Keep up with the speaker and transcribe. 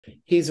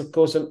He's, of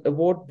course, an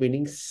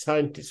award-winning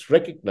scientist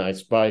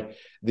recognized by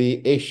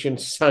the Asian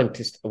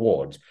Scientist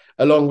Awards,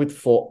 along with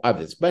 4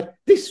 others. But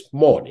this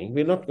morning,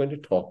 we're not going to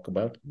talk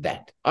about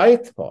that. I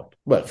thought,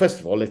 well, first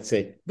of all, let's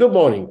say good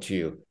morning to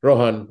you,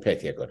 Rohan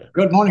Pethiyagoda.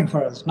 Good morning,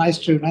 Faraz. Nice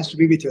to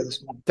be with you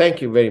this morning.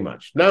 Thank you very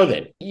much. Now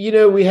then,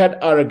 we had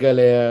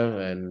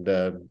Aragalaya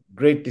and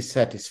great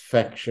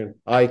dissatisfaction.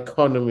 Our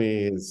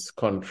economy is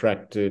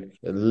contracted.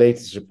 The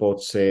latest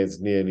report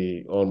says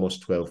nearly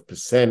almost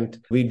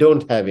 12%. We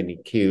don't have any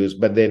queues,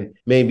 but then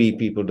maybe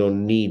people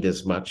don't need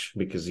as much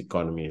because the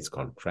economy is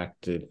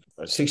contracted.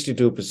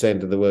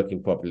 62% of the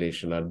working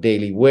population are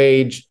daily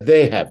wage.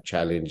 They have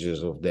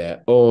challenges of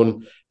their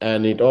own.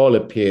 And it all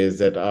appears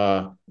that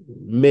our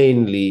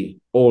mainly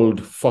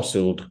old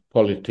fossiled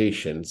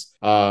politicians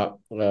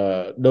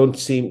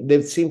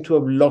they seem to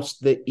have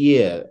lost the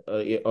ear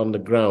on the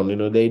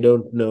ground. They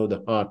don't know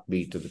the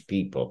heartbeat of the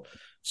people.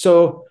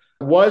 So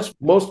whilst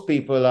most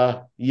people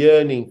are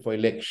yearning for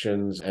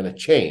elections and a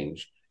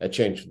change for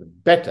the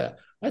better,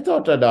 I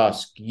thought I'd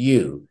ask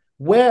you,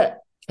 where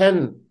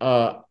can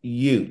our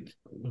youth,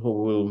 who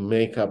will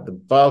make up the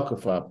bulk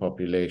of our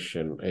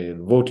population,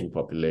 voting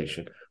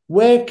population,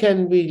 where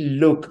can we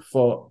look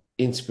for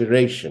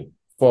inspiration,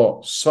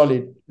 for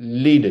solid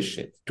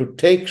leadership to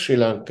take Sri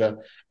Lanka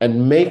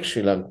and make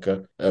Sri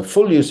Lanka a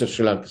full use of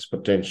Sri Lanka's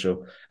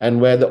potential, and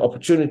where the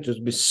opportunities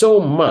will be so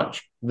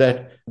much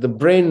that the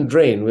brain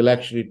drain will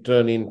actually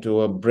turn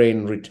into a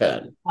brain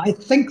return? I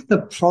think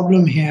the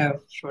problem here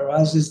for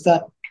us is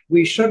that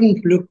we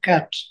shouldn't look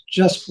at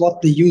just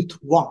what the youth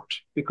want,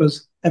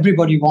 because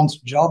everybody wants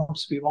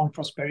jobs, we want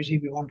prosperity,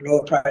 we want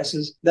lower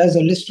prices. There's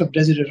a list of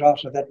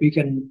desiderata that we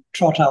can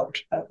trot out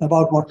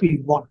about what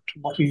we want,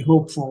 what we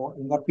hope for,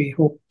 and what we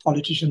hope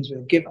politicians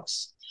will give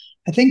us.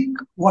 I think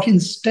what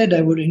instead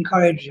I would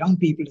encourage young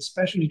people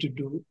especially to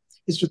do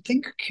is to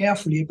think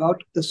carefully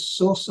about the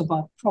source of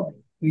our problem.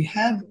 We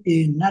have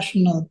a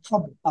national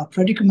problem. Our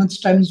predicament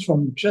stems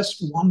from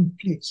just one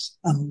place,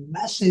 a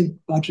massive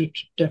budget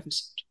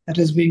deficit that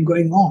has been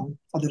going on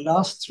for the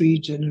last 3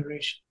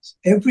 generations.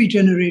 Every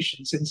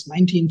generation since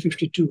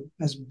 1952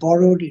 has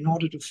borrowed in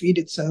order to feed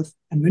itself.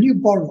 And when you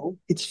borrow,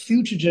 it's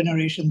future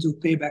generations who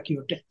pay back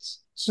your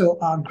debts. So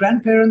our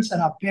grandparents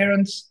and our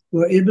parents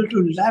were able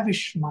to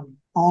lavish money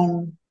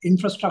on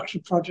infrastructure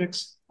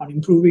projects, on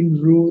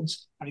improving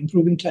roads, on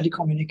improving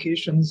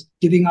telecommunications,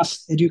 giving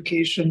us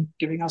education,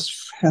 giving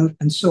us health,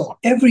 and so on.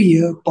 Every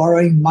year,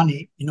 borrowing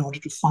money in order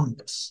to fund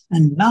this.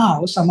 And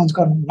now someone's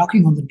got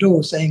knocking on the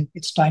door saying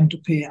it's time to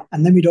pay up.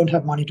 And then we don't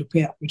have money to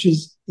pay up, which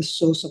is the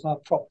source of our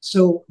problem.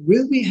 So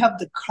will we have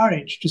the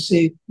courage to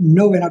say,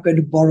 no, we're not going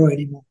to borrow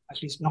anymore?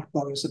 At least not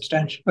borrow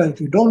substantially. Well,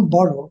 if you don't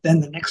borrow, then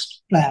the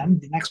next plan,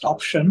 the next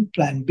option,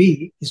 plan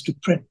B, is to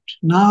print.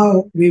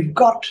 Now we've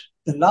got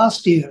the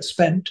last year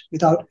spent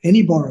without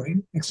any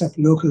borrowing, except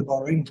local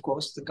borrowing. Of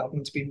course, the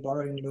government's been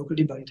borrowing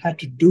locally, but it had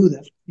to do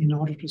that in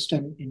order to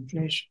stem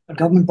inflation. But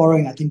government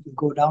borrowing, I think, will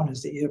go down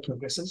as the year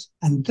progresses.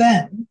 And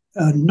then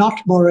not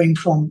borrowing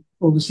from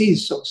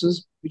overseas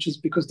sources, which is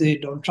because they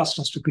don't trust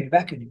us to pay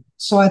back anymore.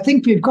 So I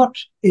think we've got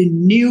a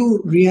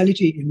new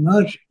reality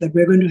emerging that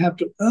we're going to have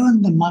to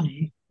earn the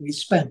money we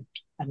spend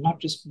and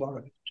not just borrow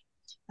it.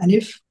 And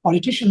if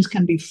politicians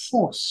can be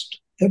forced,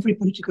 every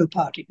political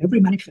party, every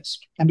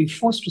manifesto can be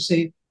forced to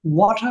say,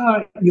 what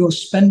are your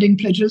spending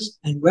pledges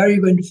and where are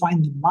you going to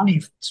find the money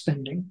for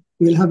spending?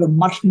 We'll have a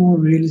much more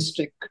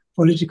realistic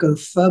political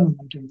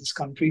firmament in this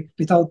country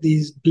without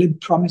these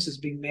glib promises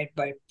being made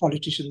by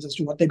politicians as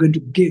to what they're going to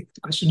give.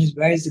 The question is,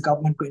 where is the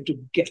government going to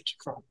get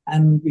from?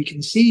 And we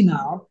can see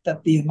now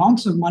that the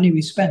amounts of money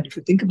we spend, if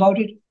you think about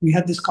it, we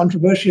had this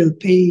controversial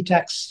pay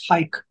tax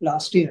hike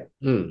last year.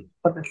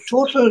 But the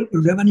total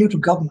revenue to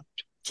government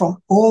from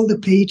all the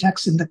pay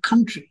tax in the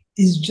country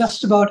is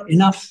just about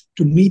enough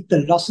to meet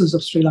the losses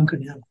of Sri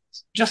Lankan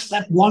Airlines. Just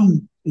that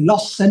one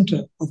loss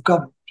center of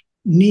government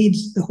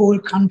needs the whole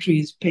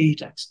country's pay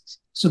taxes.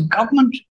 So government